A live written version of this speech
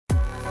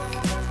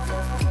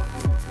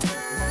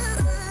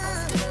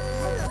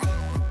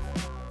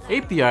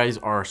APIs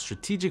are a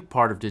strategic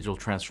part of digital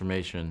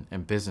transformation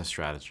and business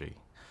strategy.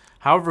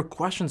 However,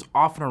 questions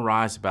often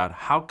arise about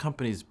how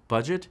companies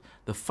budget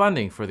the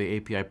funding for the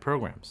API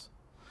programs.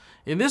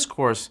 In this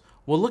course,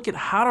 we'll look at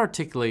how to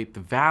articulate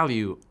the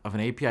value of an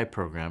API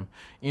program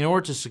in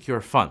order to secure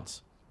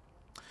funds.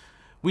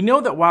 We know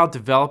that while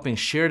developing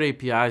shared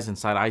APIs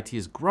inside IT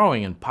is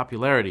growing in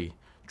popularity,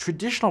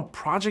 traditional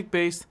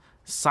project-based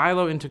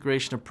silo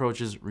integration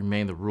approaches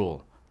remain the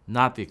rule,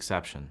 not the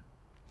exception.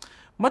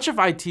 Much of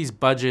IT's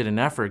budget and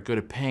effort go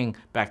to paying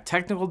back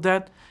technical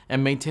debt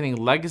and maintaining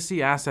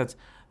legacy assets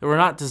that were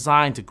not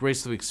designed to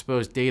gracefully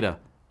expose data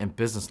and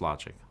business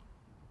logic.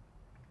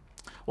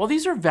 While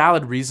these are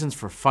valid reasons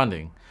for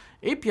funding,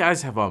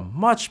 APIs have a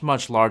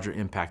much larger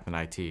impact than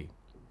IT.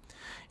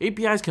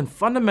 APIs can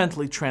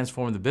fundamentally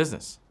transform the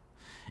business.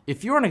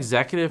 If you're an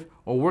executive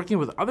or working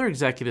with other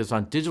executives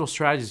on digital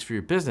strategies for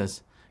your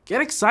business,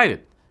 get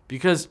excited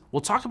because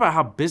we'll talk about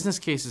how business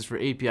cases for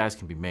APIs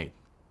can be made.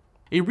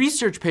 A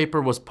research paper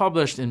was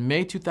published in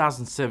May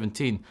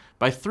 2017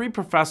 by 3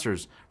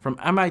 professors from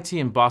MIT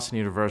and Boston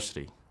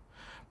University.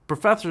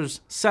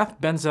 Professors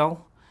Seth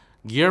Benzel,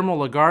 Guillermo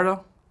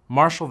Lagarda,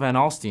 Marshall Van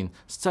Alstyne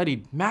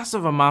studied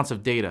massive amounts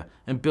of data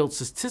and built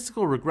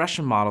statistical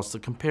regression models to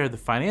compare the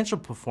financial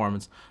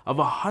performance of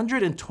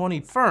 120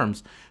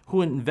 firms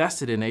who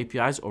invested in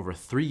APIs over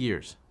 3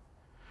 years.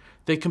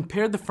 They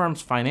compared the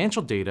firm's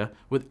financial data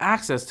with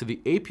access to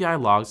the API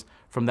logs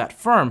from that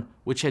firm,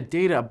 which had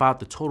data about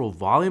the total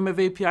volume of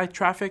API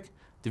traffic,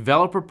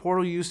 developer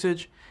portal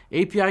usage,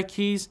 API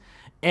keys,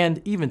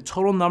 and even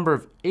total number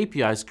of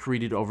APIs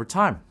created over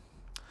time.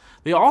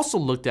 They also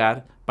looked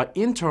at by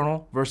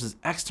internal versus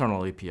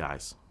external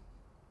APIs.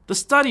 The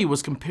study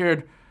was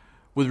compared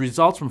with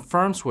results from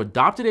firms who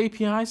adopted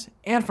APIs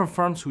and from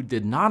firms who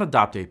did not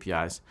adopt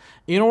APIs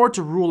in order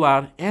to rule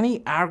out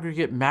any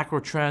aggregate macro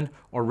trend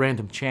or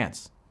random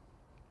chance.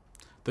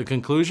 The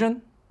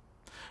conclusion?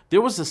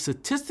 There was a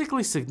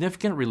statistically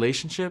significant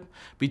relationship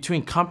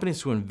between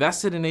companies who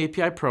invested in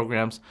API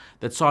programs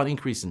that saw an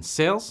increase in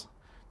sales,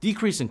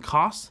 decrease in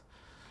costs,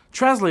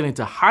 translating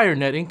to higher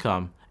net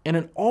income, and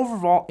an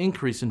overall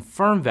increase in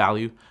firm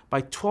value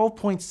by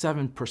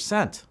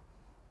 12.7%.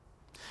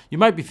 You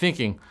might be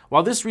thinking,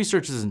 while this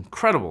research is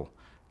incredible,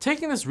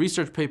 taking this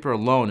research paper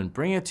alone and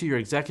bringing it to your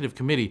executive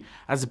committee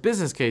as a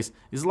business case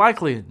is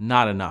likely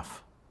not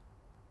enough.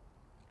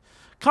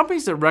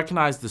 Companies that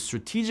recognize the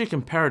strategic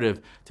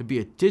imperative to be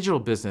a digital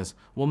business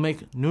will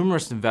make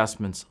numerous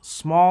investments,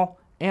 small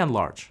and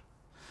large.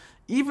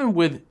 Even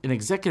with an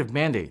executive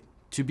mandate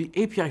to be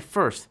API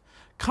first,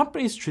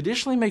 companies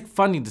traditionally make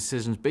funding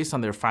decisions based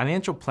on their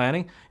financial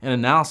planning and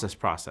analysis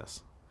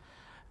process.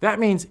 That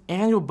means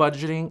annual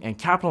budgeting and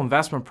capital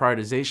investment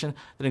prioritization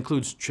that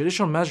includes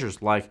traditional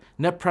measures like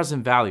net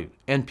present value,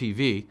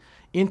 NPV,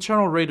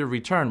 internal rate of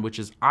return, which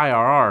is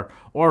IRR,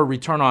 or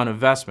return on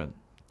investment,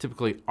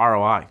 typically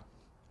ROI.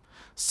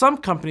 Some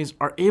companies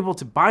are able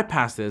to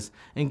bypass this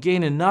and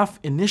gain enough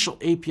initial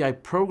API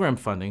program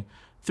funding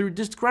through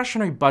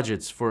discretionary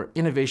budgets for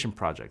innovation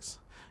projects,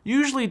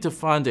 usually to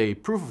fund a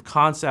proof of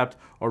concept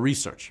or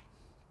research.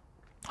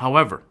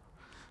 However,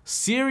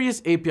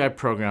 serious API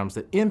programs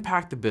that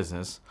impact the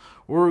business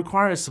will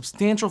require a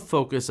substantial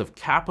focus of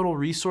capital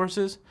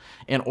resources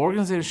and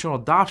organizational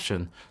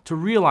adoption to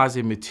realize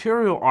a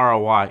material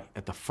ROI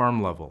at the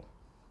firm level.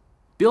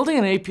 Building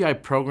an API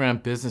program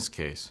business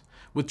case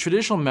with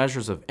traditional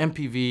measures of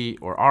NPV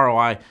or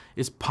ROI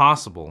is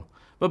possible,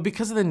 but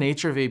because of the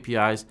nature of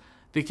APIs,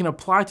 they can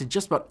apply to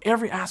just about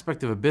every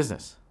aspect of a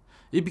business.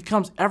 It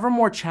becomes ever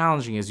more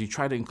challenging as you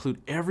try to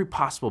include every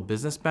possible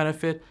business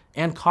benefit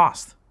and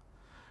cost.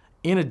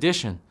 In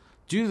addition,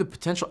 due to the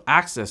potential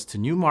access to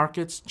new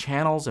markets,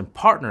 channels, and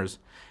partners,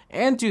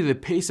 and due to the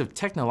pace of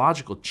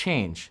technological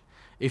change,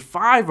 a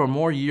 5 or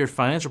more year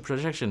financial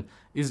projection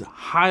is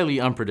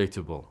highly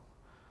unpredictable.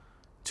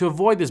 To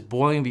avoid this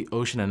boiling the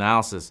ocean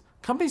analysis,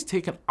 companies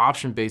take an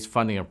option-based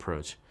funding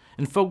approach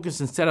and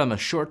focus instead on the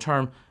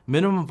short-term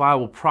minimum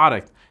viable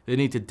product they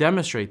need to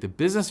demonstrate the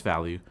business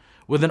value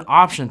with an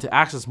option to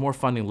access more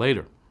funding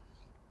later.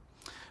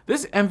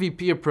 This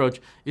MVP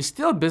approach is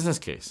still a business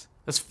case,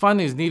 as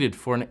funding is needed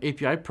for an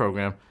API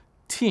program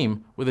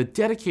team with a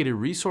dedicated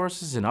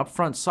resources and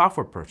upfront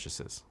software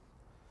purchases.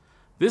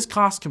 This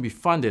cost can be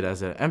funded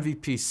as an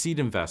MVP seed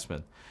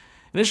investment,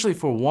 initially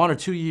for 1 or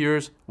 2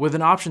 years with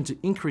an option to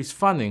increase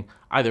funding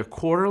either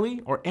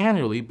quarterly or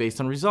annually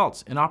based on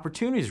results and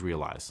opportunities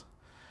realized.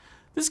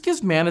 This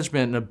gives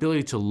management an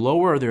ability to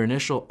lower their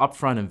initial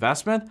upfront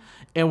investment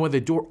and with a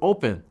door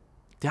open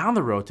down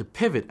the road to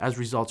pivot as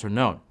results are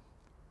known.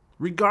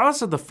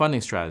 Regardless of the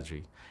funding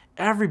strategy,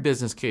 every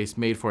business case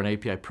made for an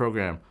API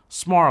program,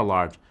 small or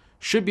large,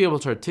 should be able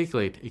to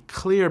articulate a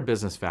clear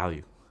business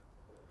value.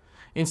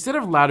 Instead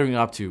of laddering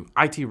up to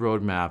IT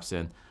roadmaps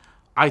and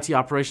IT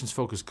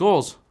operations-focused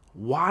goals,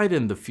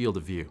 widen the field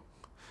of view.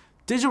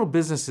 Digital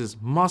businesses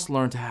must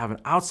learn to have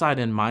an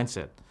outside-in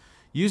mindset,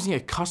 using a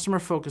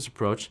customer-focused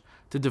approach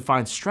to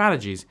define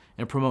strategies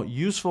and promote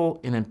useful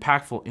and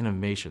impactful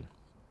innovation.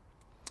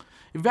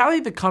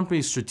 Evaluate the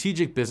company's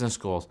strategic business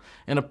goals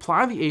and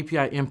apply the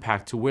API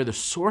impact to where the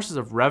sources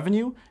of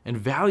revenue and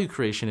value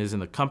creation is in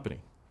the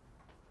company.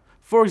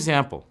 For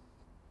example,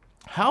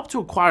 help to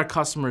acquire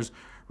customers,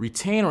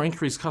 retain or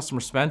increase customer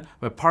spend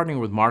by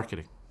partnering with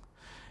marketing.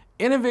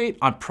 Innovate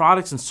on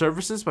products and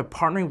services by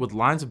partnering with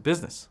lines of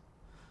business.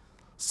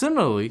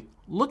 Similarly,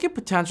 look at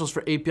potentials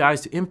for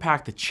APIs to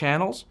impact the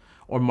channels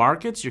or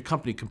markets your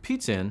company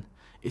competes in,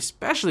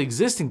 especially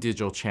existing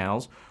digital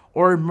channels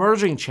or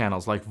emerging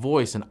channels like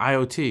voice and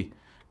IoT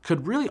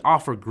could really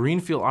offer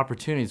greenfield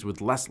opportunities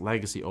with less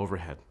legacy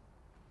overhead.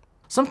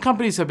 Some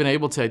companies have been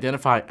able to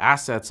identify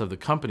assets of the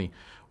company,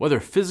 whether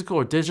physical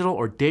or digital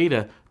or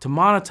data, to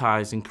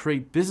monetize and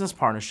create business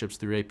partnerships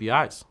through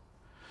APIs.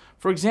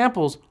 For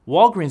examples,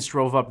 Walgreens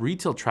drove up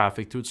retail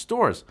traffic to its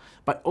stores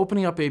by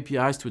opening up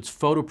APIs to its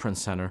photo print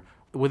center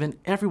within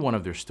every one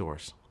of their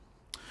stores.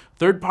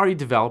 Third-party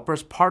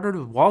developers partnered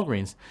with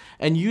Walgreens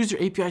and used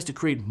their APIs to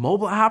create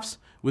mobile apps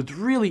with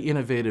really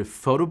innovative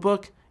photo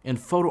book and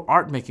photo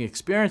art making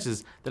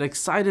experiences that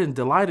excited and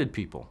delighted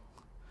people.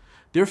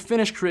 Their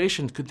finished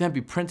creation could then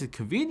be printed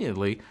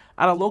conveniently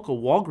at a local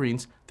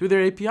Walgreens through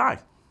their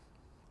API.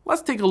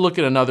 Let's take a look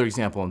at another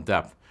example in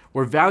depth,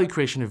 where value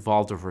creation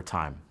evolved over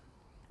time.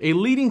 A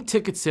leading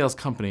ticket sales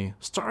company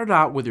started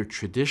out with their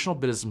traditional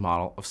business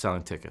model of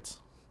selling tickets.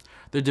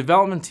 Their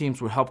development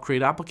teams would help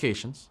create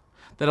applications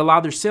that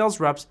allowed their sales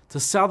reps to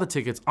sell the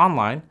tickets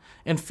online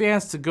and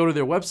fans to go to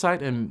their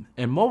website and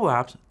mobile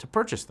apps to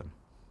purchase them.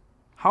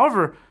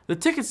 However, the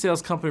ticket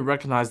sales company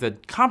recognized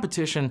that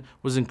competition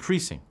was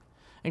increasing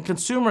and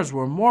consumers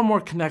were more and more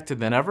connected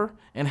than ever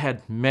and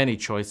had many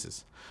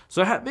choices.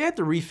 So they had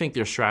to rethink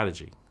their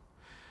strategy.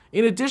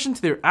 In addition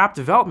to their app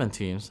development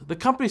teams, the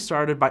company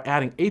started by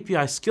adding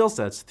API skill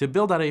sets to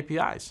build out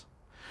APIs.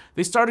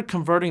 They started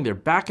converting their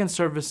backend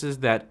services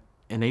that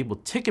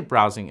enabled ticket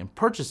browsing and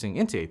purchasing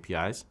into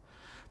APIs.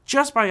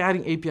 Just by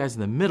adding APIs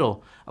in the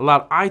middle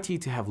allowed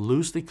IT to have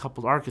loosely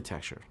coupled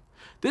architecture.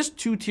 This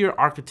two-tier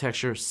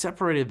architecture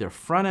separated their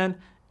front-end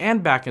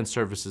and back-end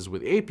services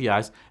with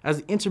APIs as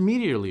the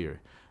intermediate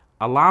layer,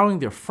 allowing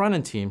their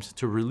front-end teams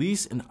to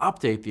release and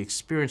update the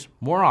experience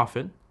more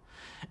often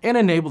and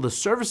enable the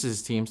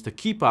services teams to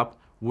keep up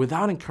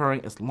without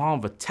incurring as long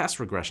of a test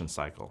regression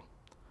cycle.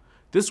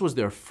 This was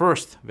their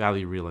first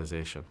value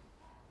realization.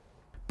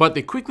 But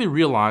they quickly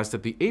realized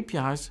that the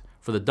APIs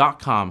for the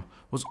 .com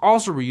was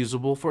also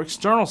reusable for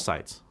external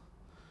sites.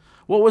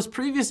 What was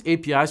previous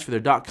APIs for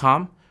their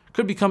 .com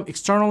could become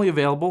externally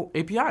available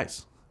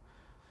APIs.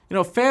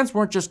 Fans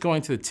weren't just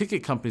going to the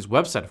ticket company's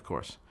website, of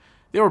course.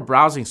 They were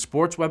browsing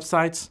sports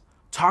websites,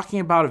 talking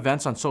about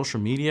events on social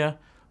media,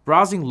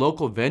 browsing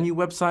local venue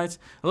websites,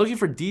 and looking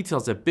for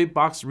details at big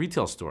box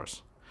retail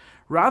stores.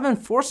 Rather than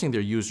forcing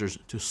their users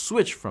to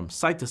switch from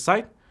site to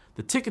site,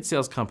 the ticket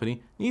sales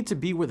company needed to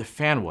be where the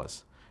fan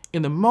was,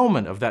 in the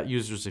moment of that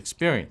user's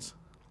experience.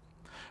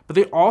 But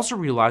they also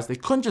realized they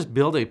couldn't just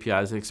build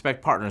APIs and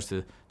expect partners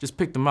to just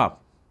pick them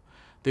up.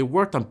 They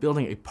worked on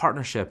building a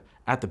partnership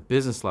at the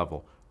business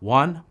level,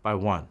 one by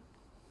one.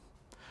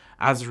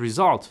 As a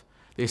result,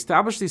 they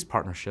established these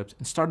partnerships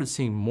and started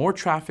seeing more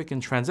traffic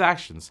and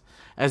transactions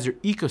as their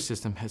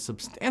ecosystem has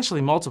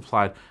substantially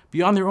multiplied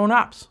beyond their own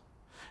apps.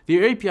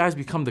 Their APIs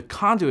become the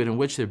conduit in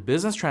which their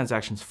business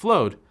transactions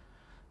flowed.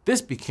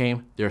 This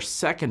became their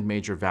second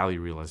major value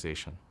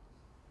realization.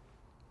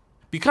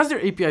 Because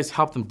their APIs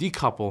helped them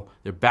decouple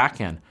their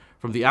backend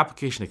from the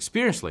application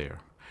experience layer,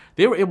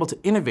 they were able to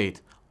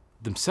innovate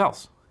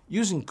themselves.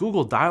 Using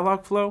Google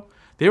Dialogflow,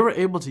 they were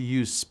able to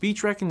use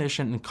speech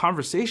recognition and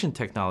conversation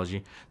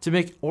technology to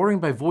make ordering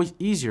by voice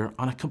easier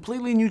on a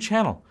completely new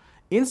channel,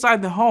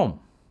 inside the home.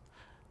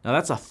 Now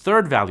that's a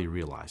third value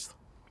realized.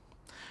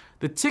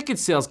 The ticket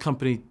sales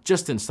company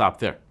just didn't stop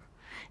there.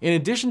 In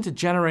addition to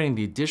generating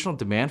the additional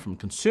demand from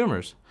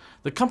consumers,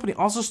 the company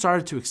also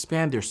started to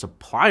expand their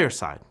supplier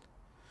side.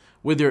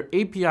 With their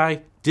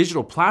API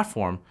digital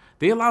platform,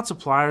 they allowed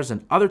suppliers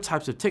and other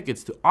types of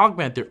tickets to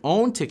augment their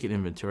own ticket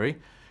inventory,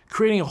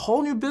 creating a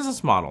whole new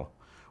business model,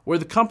 where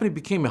the company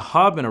became a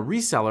hub and a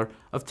reseller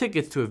of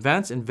tickets to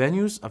events and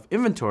venues of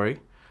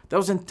inventory that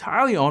was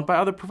entirely owned by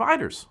other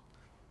providers.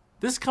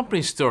 This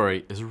company's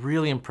story is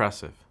really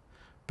impressive,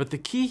 but the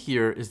key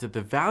here is that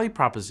the value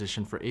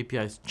proposition for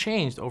APIs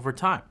changed over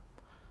time.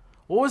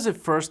 What was at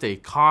first a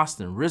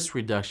cost and risk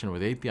reduction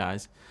with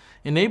APIs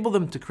enabled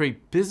them to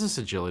create business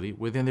agility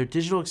within their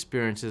digital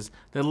experiences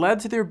that led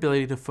to their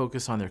ability to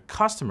focus on their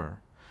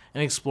customer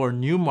and explore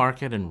new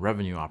market and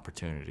revenue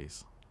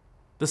opportunities.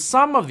 The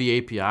sum of the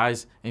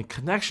APIs and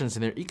connections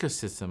in their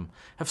ecosystem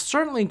have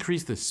certainly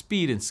increased the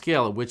speed and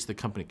scale at which the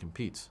company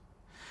competes.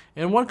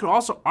 And one could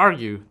also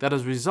argue that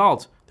as a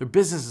result, their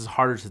business is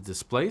harder to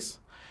displace,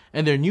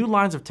 and their new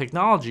lines of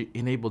technology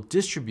enabled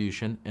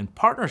distribution and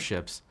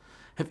partnerships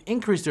have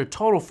increased their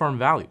total firm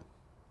value.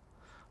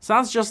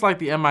 Sounds just like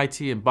the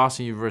MIT and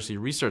Boston University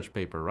research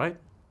paper, right?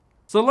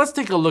 So let's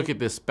take a look at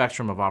this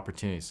spectrum of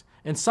opportunities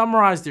and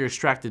summarize their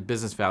extracted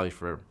business value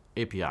for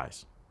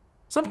APIs.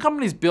 Some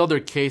companies build their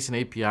case in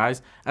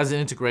APIs as an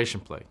integration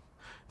play.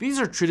 These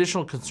are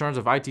traditional concerns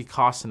of IT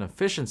costs and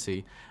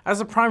efficiency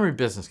as a primary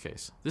business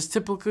case. This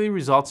typically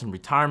results in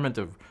retirement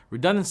of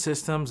redundant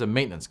systems and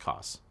maintenance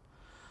costs.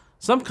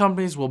 Some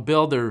companies will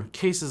build their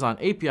cases on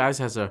APIs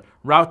as a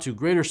route to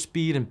greater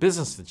speed and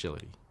business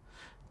agility.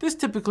 This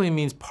typically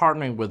means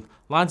partnering with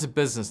lines of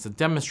business to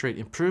demonstrate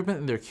improvement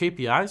in their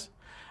KPIs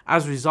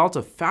as a result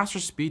of faster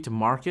speed to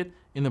market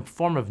in the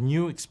form of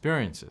new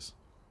experiences.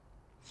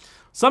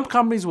 Some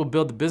companies will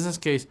build the business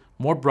case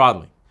more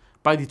broadly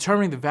by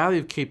determining the value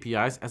of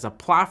KPIs as a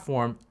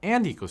platform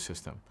and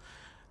ecosystem.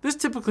 This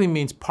typically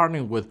means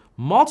partnering with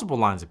multiple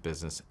lines of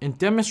business in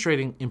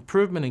demonstrating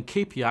improvement in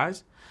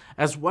KPIs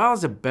as well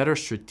as a better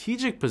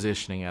strategic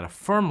positioning at a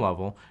firm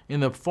level in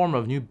the form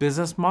of new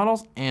business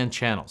models and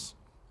channels.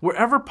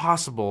 Wherever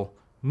possible,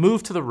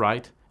 move to the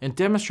right and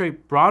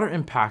demonstrate broader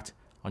impact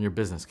on your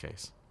business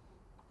case.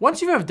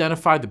 Once you have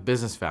identified the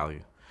business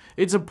value,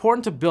 it's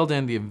important to build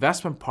in the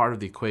investment part of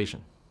the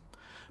equation.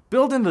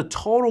 Build in the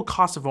total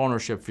cost of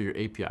ownership for your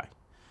API,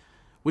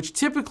 which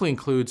typically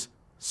includes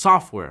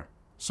software,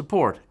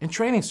 support, and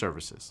training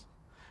services.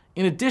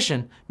 In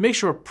addition, make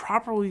sure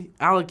properly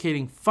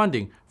allocating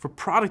funding for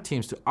product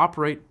teams to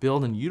operate,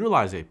 build, and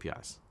utilize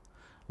APIs.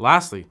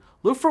 Lastly,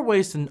 look for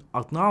ways to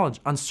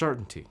acknowledge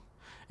uncertainty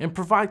and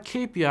provide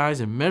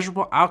KPIs and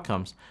measurable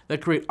outcomes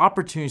that create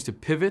opportunities to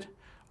pivot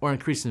or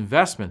increase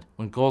investment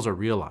when goals are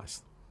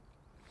realized.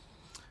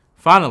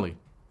 Finally,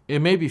 it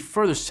may be a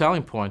further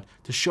selling point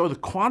to show the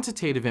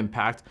quantitative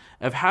impact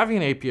of having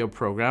an APO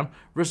program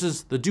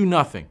versus the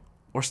do-nothing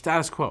or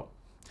status quo.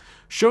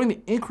 Showing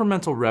the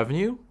incremental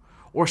revenue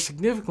or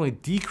significantly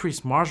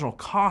decreased marginal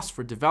costs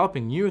for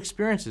developing new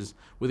experiences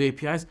with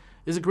APIs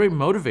is a great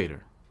motivator.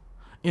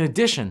 In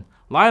addition,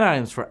 line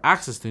items for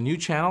access to new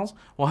channels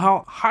will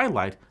help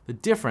highlight the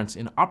difference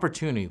in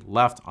opportunity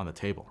left on the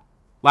table.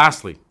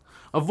 Lastly,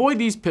 avoid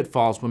these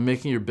pitfalls when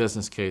making your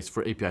business case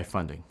for API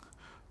funding.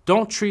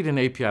 Don't treat an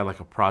API like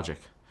a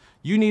project.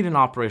 You need an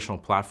operational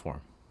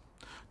platform.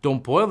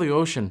 Don't boil the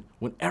ocean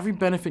with every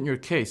benefit in your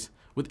case.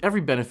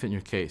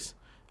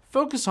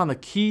 Focus on the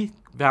key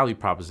value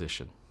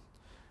proposition.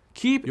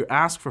 Keep your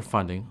ask for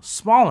funding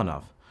small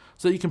enough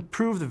so that you can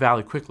prove the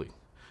value quickly.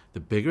 The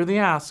bigger the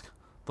ask,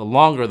 the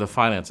longer the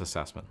finance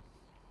assessment.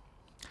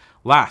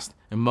 Last,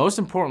 and most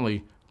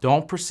importantly,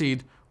 don't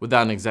proceed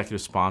without an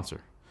executive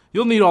sponsor.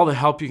 You'll need all the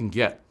help you can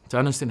get to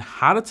understand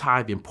how to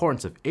tie the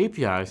importance of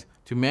APIs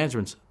to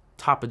management's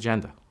top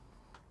agenda.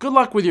 Good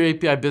luck with your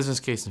API business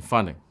case and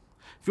funding.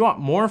 If you want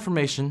more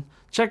information,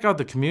 check out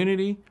the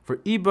community for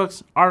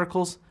ebooks,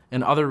 articles,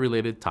 and other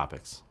related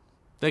topics.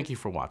 Thank you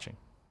for watching.